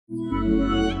Welcome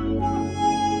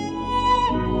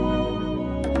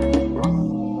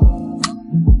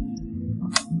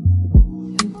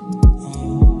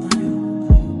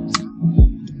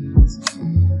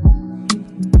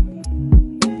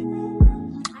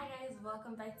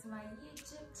back to my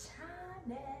YouTube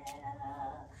channel.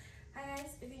 Hi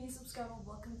guys, if you're new subscriber,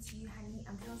 welcome to you, honey.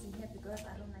 I'm closing here because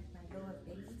I don't like my lower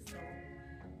belly, so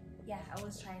yeah, I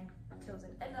was trying to close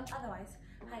it. And otherwise,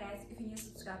 hi guys, if you're new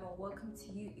subscriber, welcome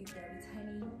to you. If you're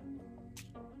returning,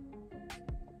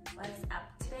 what is up?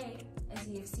 Today, as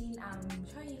you have seen, I'm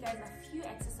showing you guys a few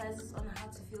exercises on how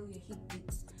to feel your hip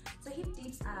dips. So hip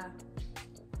dips are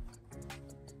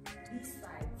these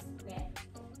sides, yeah.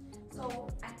 So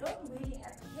I don't really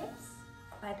have hips,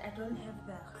 but I don't have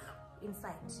the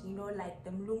inside, you know, like the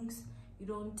mlungs, you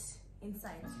don't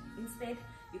inside. Instead,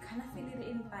 you kind of fill it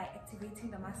in by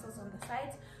activating the muscles on the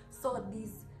sides. So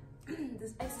these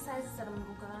exercises that I'm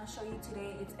gonna show you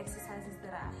today, it's exercises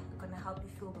that are gonna help you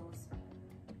feel those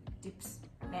dips.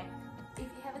 Yeah. If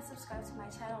you haven't subscribed to my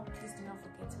channel, please do not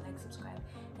forget to like, subscribe,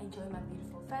 and join my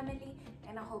beautiful family.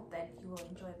 And I hope that you will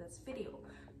enjoy this video.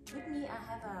 With me, I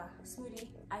have a smoothie.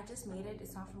 I just made it.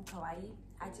 It's not from Kawaii.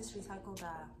 I just recycled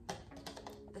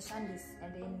the shandies,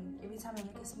 and then every time I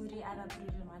make a smoothie, either put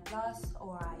it in my glass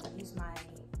or I use my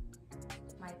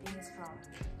things from.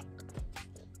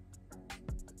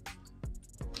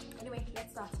 Anyway,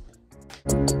 let's start.